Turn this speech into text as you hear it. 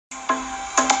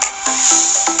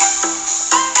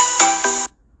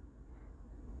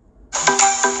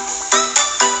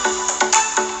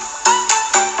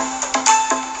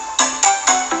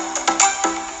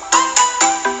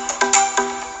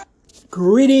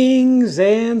Greetings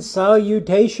and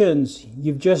salutations.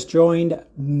 You've just joined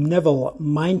Neville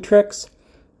Mind Tricks.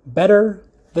 Better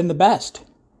than the best.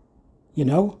 You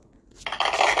know?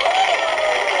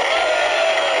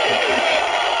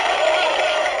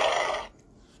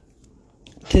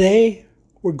 Today,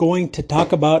 we're going to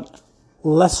talk about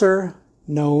lesser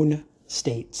known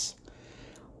states.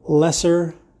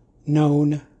 Lesser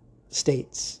known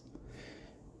states.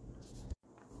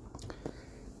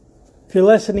 If you're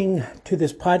listening to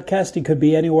this podcast, you could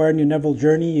be anywhere in your Neville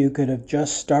journey. You could have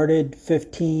just started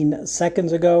 15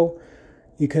 seconds ago.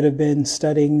 You could have been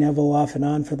studying Neville off and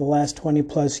on for the last 20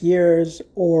 plus years,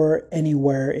 or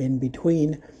anywhere in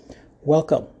between.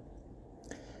 Welcome.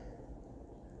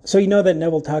 So you know that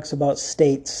Neville talks about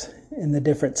states and the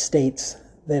different states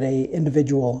that an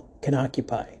individual can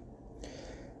occupy.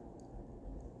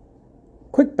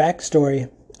 Quick backstory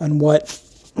on what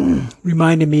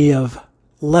reminded me of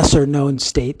lesser known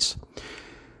states.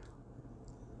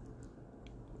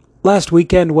 Last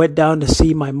weekend, went down to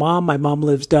see my mom. My mom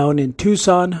lives down in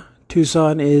Tucson.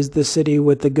 Tucson is the city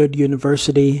with the good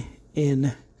university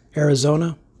in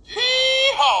Arizona.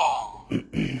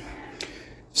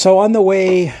 So on the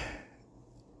way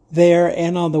there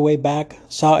and on the way back,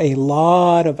 saw a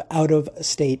lot of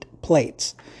out-of-state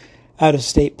plates.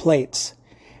 Out-of-state plates.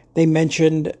 They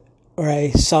mentioned, or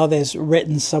I saw this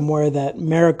written somewhere, that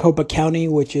Maricopa County,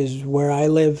 which is where I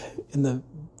live,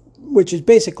 which is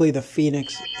basically the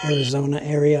Phoenix, Arizona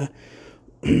area,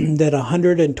 that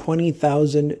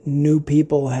 120,000 new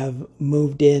people have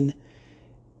moved in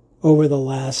over the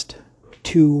last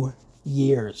 2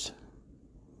 years.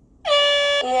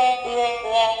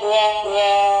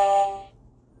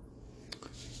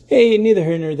 Hey, neither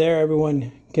here nor there.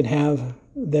 Everyone can have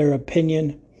their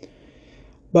opinion.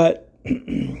 But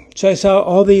so I saw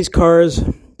all these cars,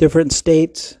 different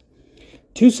states.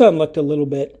 Tucson looked a little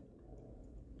bit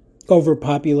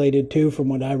overpopulated too, from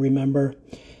what I remember.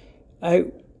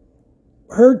 I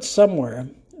heard somewhere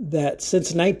that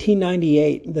since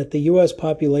 1998 that the U.S.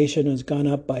 population has gone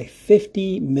up by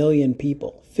 50 million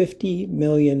people. 50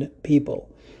 million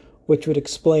people, which would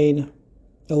explain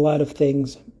a lot of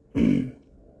things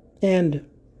and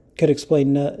could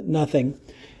explain nothing.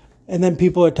 And then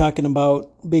people are talking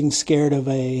about being scared of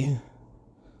a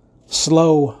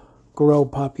slow grow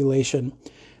population.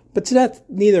 But that's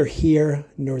neither here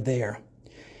nor there.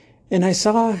 And I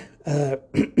saw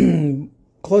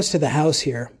close to the house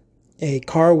here a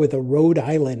car with a Rhode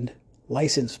Island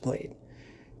license plate.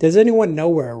 Does anyone know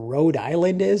where Rhode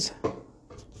Island is?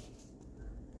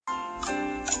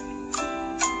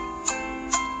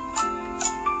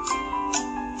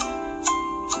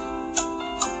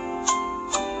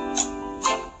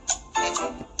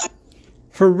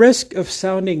 For risk of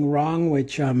sounding wrong,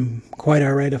 which I'm quite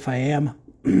all right if I am,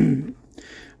 I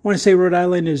want to say Rhode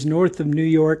Island is north of New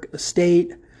York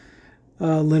State,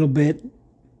 a little bit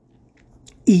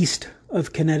east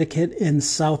of Connecticut, and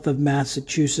south of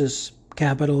Massachusetts.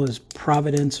 Capital is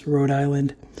Providence, Rhode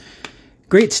Island.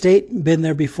 Great state, been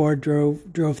there before, drove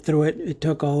through it. It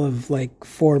took all of like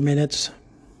 4 minutes.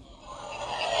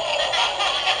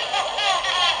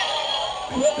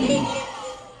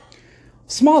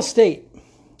 Small state.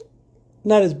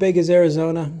 Not as big as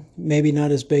Arizona, maybe not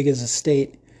as big as a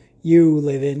state you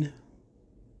live in,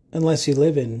 unless you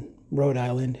live in Rhode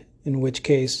Island, in which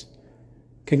case,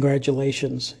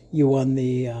 congratulations, you won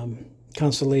the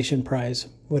consolation prize,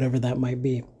 whatever that might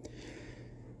be.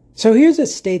 So here's a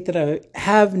state that I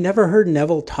have never heard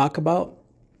Neville talk about,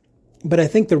 but I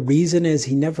think the reason is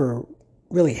he never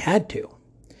really had to.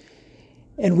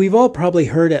 And we've all probably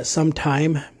heard at some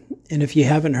time, and if you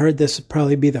haven't heard, this would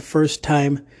probably be the first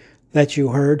time that you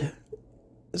heard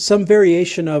some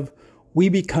variation of we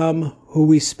become who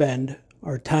we spend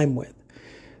our time with.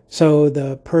 So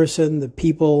the person, the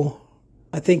people,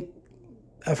 I think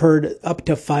I've heard up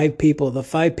to 5 people. The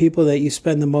 5 people that you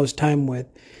spend the most time with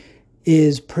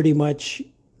is pretty much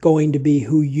going to be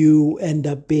who you end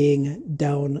up being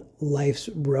down life's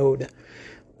road.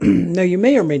 Now, you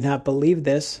may or may not believe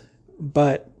this,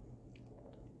 but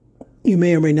you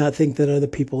may or may not think that other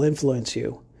people influence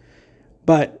you.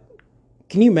 But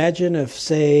can you imagine if,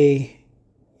 say,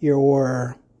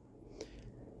 and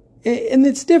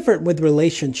it's different with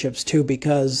relationships too,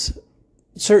 because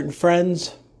certain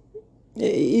friends,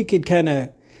 you could kind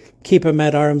of keep them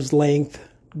at arm's length,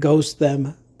 ghost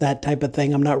them, that type of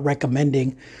thing. I'm not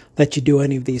recommending that you do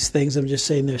any of these things. I'm just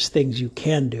saying there's things you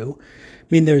can do. I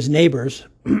mean, there's neighbors.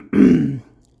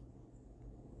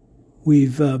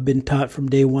 We've been taught from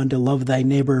day one to love thy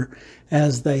neighbor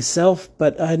as thyself,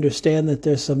 but I understand that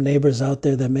there's some neighbors out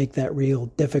there that make that real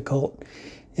difficult,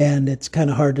 and it's kind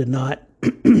of hard to not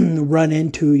run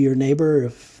into your neighbor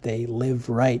if they live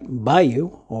right by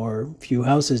you or a few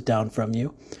houses down from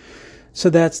you. So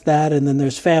that's that. And then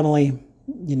there's family.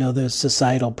 There's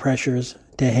societal pressures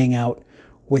to hang out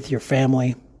with your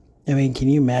family. I mean, can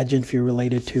you imagine if you're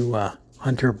related to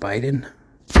Hunter Biden?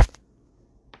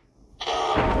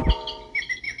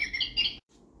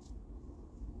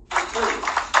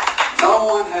 No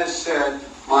one has said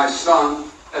my son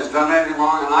has done anything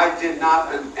wrong, and I did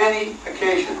not on any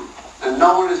occasion. And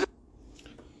no one has...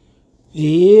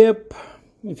 Yep.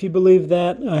 If you believe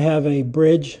that, I have a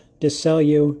bridge to sell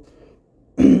you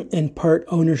and part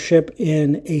ownership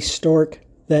in a stork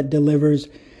that delivers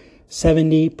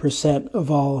 70%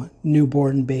 of all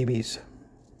newborn babies.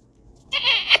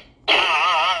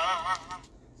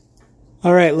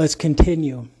 All right, let's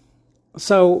continue.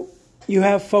 So you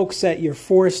have folks that you're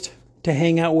forced to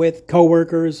hang out with,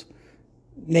 coworkers,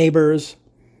 neighbors,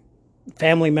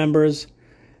 family members,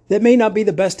 that may not be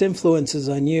the best influences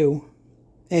on you,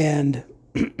 and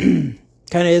kind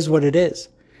of is what it is.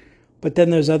 But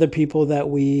then there's other people that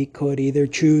we could either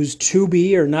choose to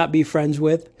be or not be friends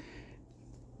with,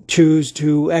 choose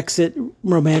to exit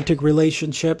romantic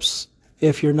relationships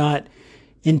if you're not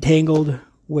entangled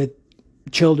with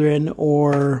children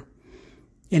or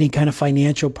any kind of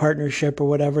financial partnership or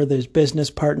whatever. There's business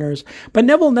partners. But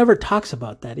Neville never talks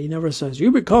about that. He never says,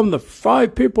 you become the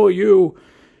 5 people you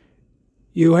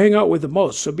hang out with the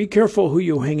most, so be careful who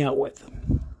you hang out with.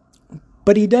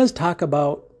 But he does talk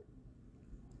about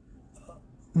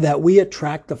that we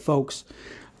attract the folks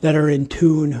that are in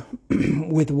tune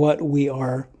with what we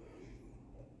are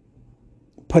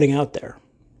putting out there.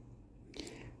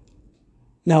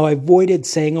 Now, I avoided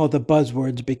saying all the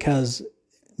buzzwords because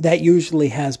that usually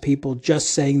has people just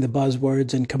saying the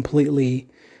buzzwords and completely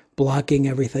blocking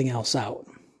everything else out.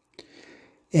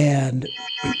 And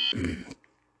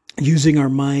using our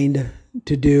mind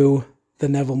to do the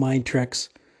Neville mind tricks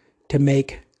to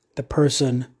make the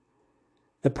person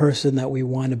that we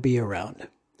want to be around.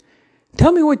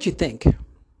 Tell me what you think.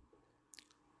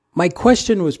 My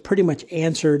question was pretty much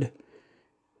answered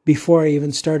before I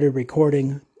even started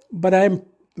recording, but I'm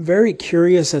very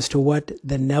curious as to what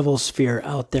the Neville sphere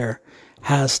out there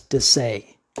has to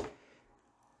say.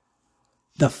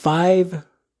 The 5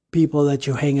 people that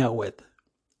you hang out with,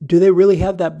 do they really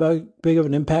have that big of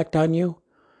an impact on you?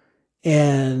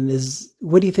 And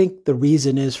what do you think the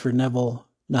reason is for Neville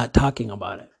not talking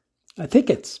about it? I think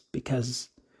it's because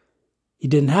he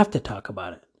didn't have to talk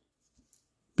about it.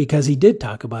 Because he did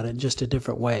talk about it in just a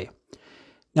different way.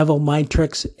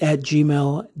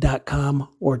 NevilleMindTricks@gmail.com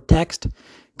or text.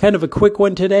 Kind of a quick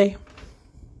one today.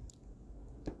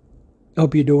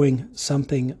 Hope you're doing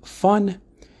something fun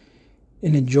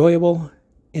and enjoyable.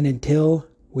 And until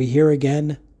we hear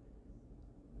again,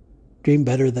 dream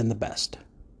better than the best.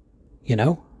 You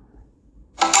know?